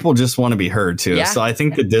 Sometimes people just want to be heard too. Yeah. So I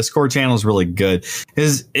think the Discord channel is really good.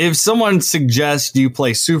 Is if someone suggests you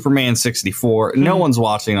play Superman 64, no one's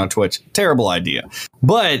watching on Twitch. Terrible idea.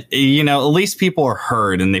 But at least people are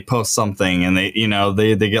heard and they post something and they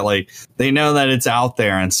get like, they know that it's out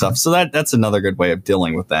there and stuff. So that's another good way of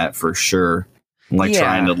dealing with that for sure.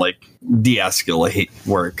 Trying to de-escalate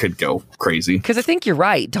where it could go crazy. Because I think you're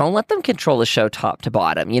right. Don't let them control the show top to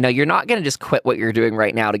bottom. You're not going to just quit what you're doing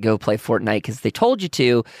right now to go play Fortnite because they told you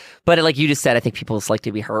to. But like you just said, I think people just like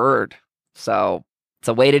to be heard. So it's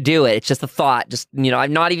a way to do it. It's just a thought. Just,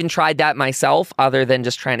 I've not even tried that myself other than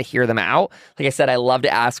just trying to hear them out. Like I said, I love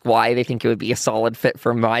to ask why they think it would be a solid fit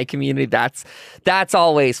for my community. That's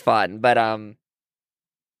always fun. But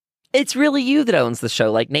it's really you that owns the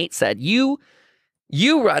show. Like Nate said, you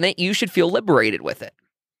run it, you should feel liberated with it.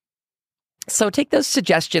 So take those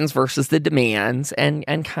suggestions versus the demands and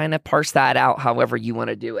kind of parse that out however you want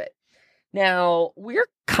to do it. Now, we're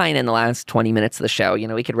kind of in the last 20 minutes of the show.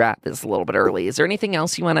 We could wrap this a little bit early. Is there anything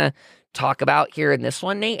else you want to talk about here in this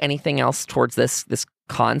one, Nate? Anything else towards this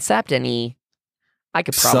concept? I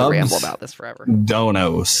could probably ramble about this forever.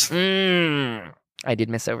 Donos. I did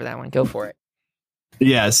miss over that one. Go for it.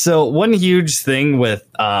 Yeah. So one huge thing with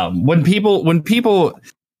when people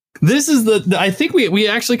This is I think we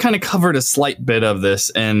actually kind of covered a slight bit of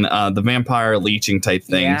this in the vampire leeching type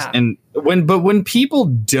things. Yeah. And when people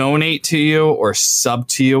donate to you or sub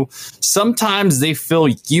to you, sometimes they feel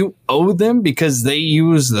you owe them because they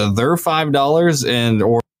use their $5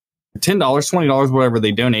 or $10, $20, whatever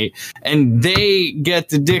they donate, and they get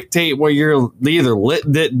to dictate what you're either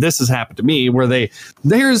this has happened to me where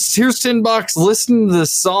here's $10, listen to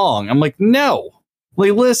this song. I'm like, no.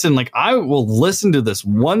 Like, listen, like, I will listen to this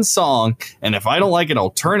one song, and if I don't like it, I'll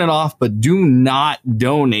turn it off, but do not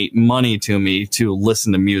donate money to me to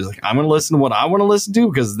listen to music. I'm going to listen to what I want to listen to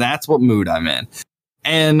because that's what mood I'm in.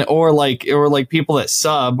 And or like people that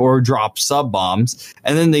sub or drop sub bombs,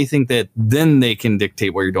 and then they think that then they can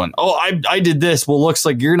dictate what you're doing. Oh, I did this. Well, looks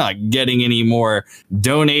like you're not getting any more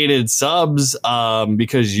donated subs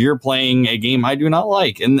because you're playing a game I do not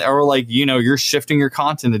like, and or like, you know, you're shifting your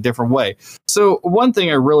content a different way. So one thing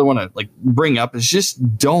I really want to like bring up is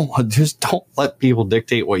just don't let people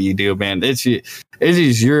dictate what you do, man. It's your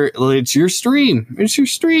stream. It's your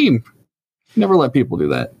stream. Never let people do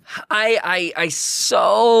that. I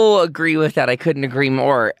so agree with that. I couldn't agree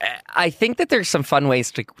more. I think that there's some fun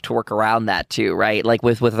ways to work around that too, right? Like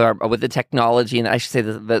with the technology, and I should say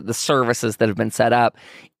the services that have been set up.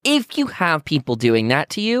 If you have people doing that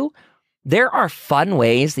to you, there are fun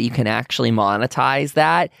ways that you can actually monetize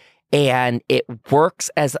that, and it works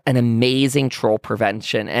as an amazing troll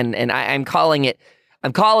prevention. And I'm calling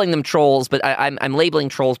them trolls, but I'm labeling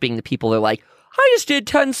trolls being the people that are like, I just did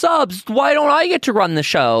 10 subs. Why don't I get to run the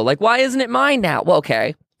show? Like, why isn't it mine now? Well,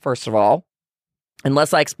 okay, first of all,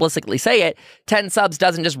 unless I explicitly say it, 10 subs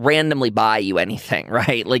doesn't just randomly buy you anything,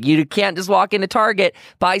 right? Like, you can't just walk into Target,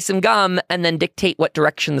 buy some gum, and then dictate what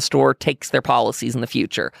direction the store takes their policies in the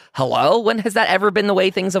future. Hello? When has that ever been the way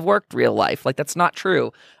things have worked real life? Like, that's not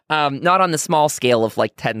true. Not on the small scale of,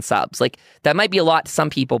 like, 10 subs. Like, that might be a lot to some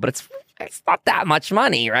people, but it's not that much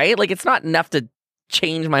money, right? Like, it's not enough to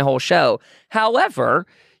change my whole show. However,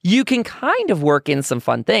 you can kind of work in some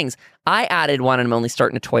fun things. I added one, and I'm only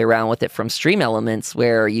starting to toy around with it, from Stream Elements,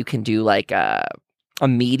 where you can do like a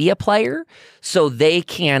media player. So they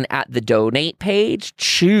can, at the donate page,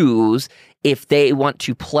 choose if they want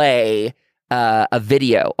to play a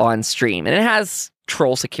video on stream. And it has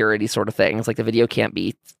troll security sort of things. Like, the video can't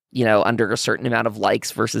be, you know, under a certain amount of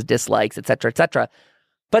likes versus dislikes, et cetera, et cetera.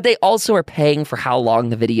 But they also are paying for how long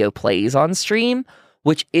the video plays on stream,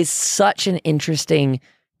 which is such an interesting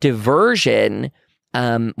diversion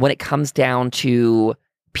when it comes down to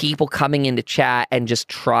people coming into chat and just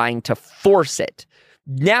trying to force it.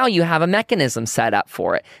 Now you have a mechanism set up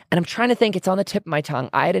for it. And I'm trying to think, it's on the tip of my tongue.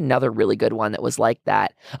 I had another really good one that was like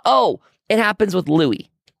that. Oh, it happens with Louie.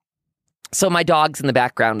 So my dog's in the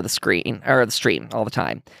background of the screen, or the stream, all the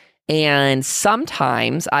time. And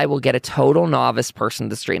sometimes I will get a total novice person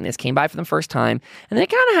to stream. They just came by for the first time, and they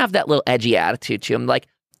kind of have that little edgy attitude to them, like,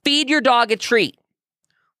 feed your dog a treat.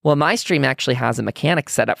 Well, my stream actually has a mechanic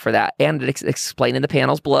set up for that, and it's explained in the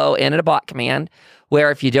panels below and in a bot command, where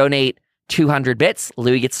if you donate 200 bits,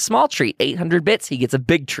 Louie gets a small treat. 800 bits, he gets a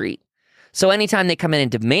big treat. So anytime they come in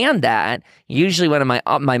and demand that, usually one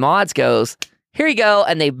of my mods goes, here you go,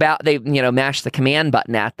 and they mash the command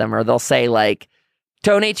button at them, or they'll say like,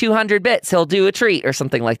 donate 200 bits, he'll do a treat or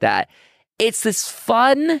something like that. It's this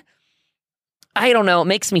fun, I don't know, it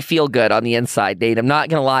makes me feel good on the inside, Nate. I'm not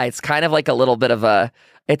going to lie. It's kind of like a little bit of a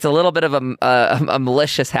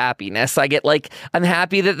malicious happiness. I get like, I'm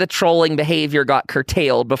happy that the trolling behavior got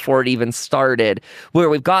curtailed before it even started, where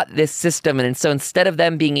we've got this system. And so instead of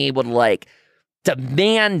them being able to like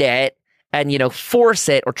demand it and, you know, force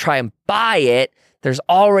it or try and buy it, there's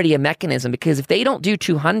already a mechanism, because if they don't do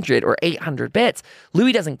 200 or 800 bits,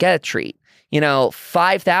 Louie doesn't get a treat. You know,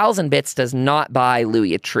 5,000 bits does not buy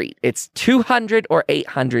Louie a treat. It's 200 or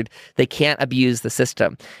 800. They can't abuse the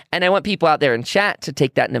system. And I want people out there in chat to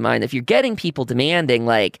take that into mind. If you're getting people demanding,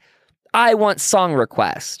 like, I want song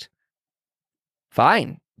request,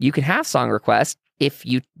 fine. You can have song request if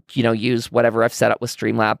you use whatever I've set up with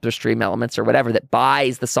Streamlabs or Stream Elements or whatever that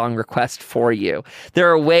buys the song request for you. There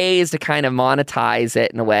are ways to kind of monetize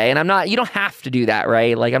it in a way. And you don't have to do that,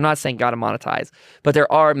 right? Like, I'm not saying gotta monetize, but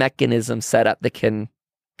there are mechanisms set up that can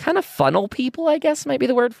kind of funnel people, I guess might be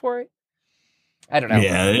the word for it. I don't know.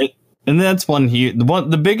 Yeah. And that's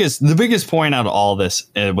the biggest point out of all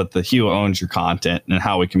this with the who owns your content and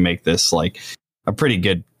how we can make this like a pretty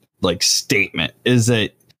good like statement is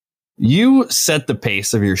that you set the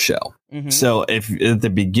pace of your show. So if at the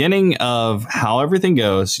beginning of how everything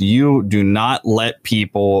goes, you do not let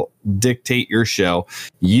people dictate your show.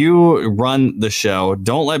 You run the show.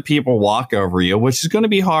 Don't let people walk over you, which is going to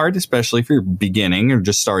be hard, especially if you're beginning or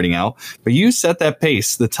just starting out. But you set that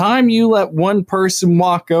pace. The time you let one person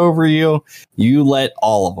walk over you, you let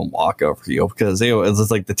all of them walk over you, because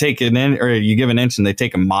it's like the take an inch, or you give an inch and they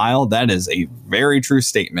take a mile. That is a very true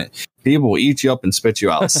statement. People will eat you up and spit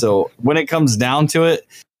you out. So when it comes down to it,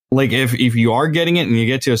 like if you are getting it and you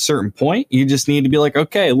get to a certain point, you just need to be like,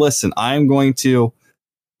 okay, listen, I'm going to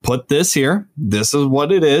put this here. This is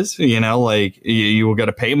what it is. Like you will got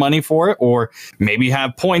to pay money for it, or maybe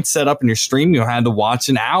have points set up in your stream. You'll have to watch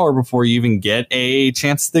an hour before you even get a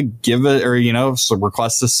chance to give it, or,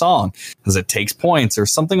 request a song, because it takes points or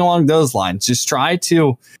something along those lines. Just try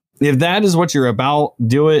to, if that is what you're about,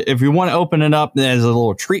 do it. If you want to open it up as a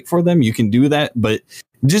little treat for them, you can do that, but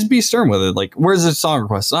just be stern with it. Like, where's the song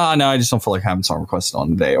request? Oh, no, I just don't feel like having song requests on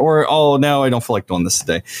today. Or, oh, no, I don't feel like doing this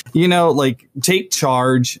today. Like, take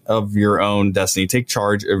charge of your own destiny. Take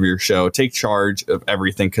charge of your show. Take charge of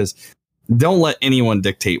everything, because don't let anyone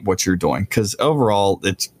dictate what you're doing, because overall,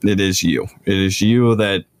 it is you. It is you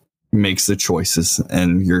that makes the choices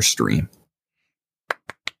in your stream.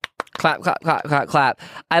 Clap, clap, clap, clap, clap.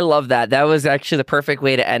 I love that. That was actually the perfect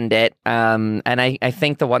way to end it. And I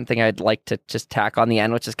think the one thing I'd like to just tack on the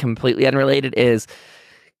end, which is completely unrelated, is,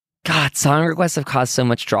 God, song requests have caused so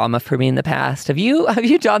much drama for me in the past. Have you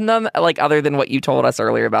done them, like, other than what you told us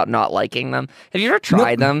earlier about not liking them? Have you ever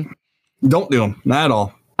tried them? Don't do them. Not at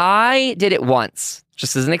all. I did it once,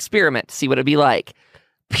 just as an experiment, to see what it'd be like.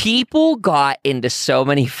 People got into so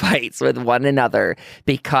many fights with one another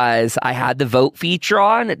because I had the vote feature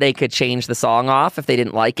on. They could change the song off if they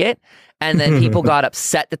didn't like it. And then people got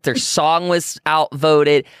upset that their song was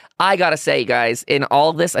outvoted. I gotta say, guys, in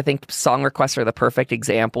all of this, I think song requests are the perfect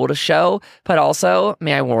example to show. But also,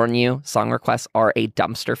 may I warn you, song requests are a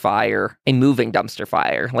dumpster fire, a moving dumpster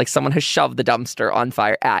fire. Like someone has shoved the dumpster on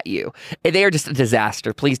fire at you. They are just a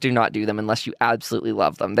disaster. Please do not do them unless you absolutely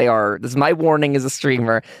love them. They are, this is my warning as a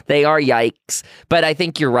streamer, they are yikes. But I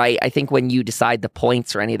think you're right. I think when you decide the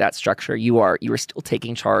points or any of that structure, you are still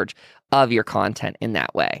taking charge of your content in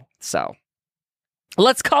that way. So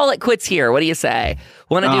let's call it quits here. What do you say?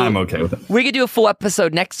 I'm okay with it. We could do a full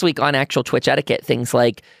episode next week on actual Twitch etiquette, things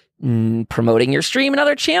like promoting your stream in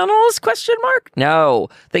other channels? ? No,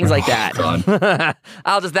 things like that. That's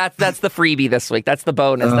the freebie this week. That's the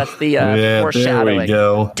bonus. That's the foreshadowing. There we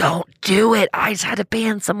go. Don't do it. I just had to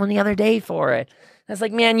ban someone the other day for it. I was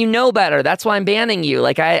like, man, you know better. That's why I'm banning you.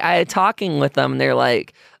 Like I had talking with them, and they're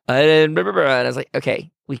like, and I was like,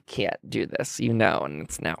 okay, we can't do this, and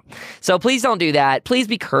it's no. So please don't do that. Please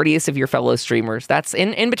be courteous of your fellow streamers. That's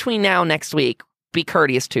in between now and next week. Be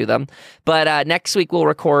courteous to them. But next week we'll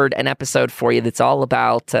record an episode for you that's all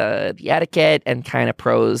about the etiquette and kind of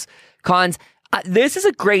pros, cons. This is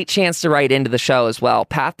a great chance to write into the show as well.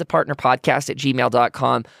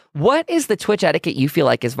 pathtopartnerpodcast@gmail.com. What is the Twitch etiquette you feel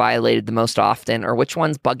like is violated the most often, or which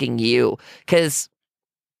one's bugging you? Because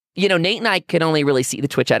Nate and I can only really see the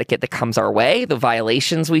Twitch etiquette that comes our way, the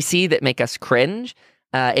violations we see that make us cringe.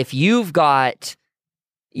 If you've got,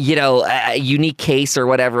 a unique case or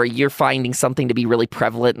whatever, you're finding something to be really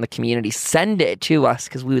prevalent in the community, send it to us,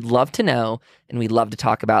 because we would love to know and we'd love to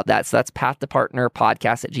talk about that. So that's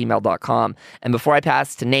pathtopartnerpodcast@gmail.com. And before I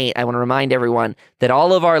pass to Nate, I want to remind everyone that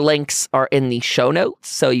all of our links are in the show notes.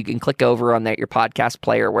 So you can click over on your podcast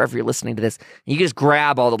player, wherever you're listening to this. You can just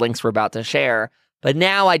grab all the links we're about to share. But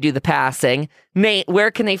now I do the passing. Nate,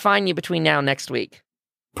 where can they find you between now and next week?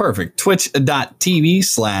 Perfect.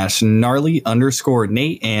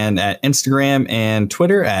 Twitch.tv/gnarly_Nate, and at Instagram and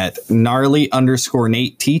Twitter at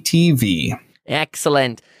gnarly_NateTTV.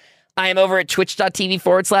 Excellent. I am over at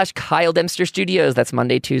twitch.tv/Kyle Dempster Studios. That's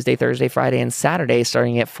Monday, Tuesday, Thursday, Friday, and Saturday,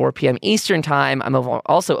 starting at 4 p.m. Eastern Time. I'm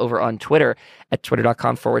also over on Twitter at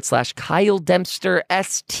twitter.com/Kyle Dempster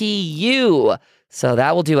STU. So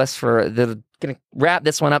that will do us for gonna wrap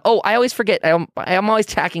this one up. Oh, I always forget. I'm always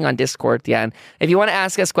tacking on Discord at the end. If you want to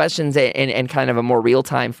ask us questions in kind of a more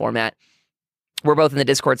real-time format, we're both in the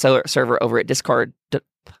Discord server over at Discord. I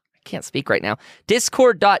can't speak right now.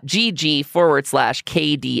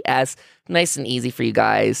 Discord.gg/KDS. Nice and easy for you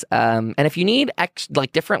guys. And if you need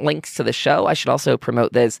different links to the show, I should also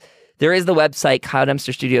promote this. There is the website,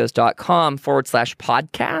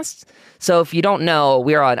 kyledempsterstudios.com/podcasts. So if you don't know,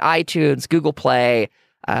 we're on iTunes, Google Play,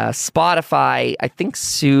 Spotify, I think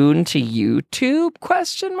soon to YouTube, ?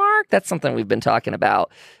 That's something we've been talking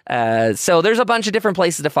about. So there's a bunch of different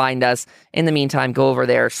places to find us. In the meantime, go over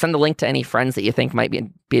there, send a link to any friends that you think might be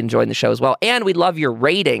enjoying the show as well. And we'd love your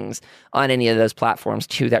ratings on any of those platforms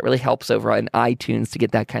too. That really helps over on iTunes to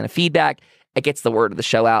get that kind of feedback. It gets the word of the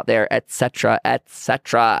show out there, etc.,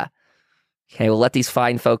 etc. Okay, we'll let these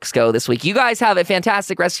fine folks go this week. You guys have a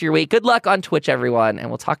fantastic rest of your week. Good luck on Twitch, everyone, and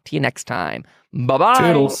we'll talk to you next time. Bye-bye.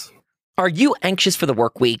 Toodles. Are you anxious for the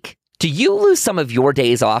work week? Do you lose some of your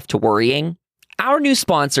days off to worrying? Our new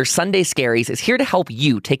sponsor, Sunday Scaries, is here to help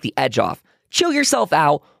you take the edge off, chill yourself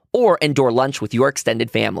out, or endure lunch with your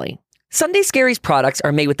extended family. Sunday Scaries products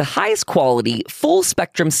are made with the highest quality,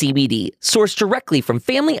 full-spectrum CBD, sourced directly from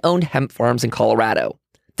family-owned hemp farms in Colorado.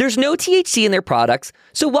 There's no THC in their products,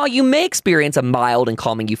 so while you may experience a mild and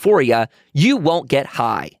calming euphoria, you won't get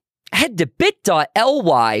high. Head to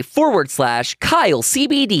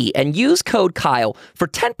bit.ly/KyleCBD and use code Kyle for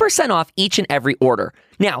 10% off each and every order.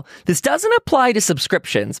 Now, this doesn't apply to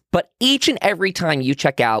subscriptions, but each and every time you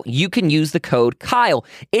check out, you can use the code Kyle.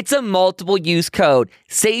 It's a multiple use code,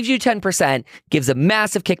 saves you 10%, gives a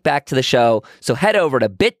massive kickback to the show. So head over to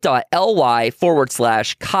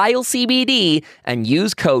bit.ly/KyleCBD and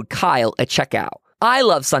use code Kyle at checkout. I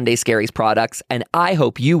love Sunday Scaries products, and I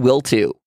hope you will too.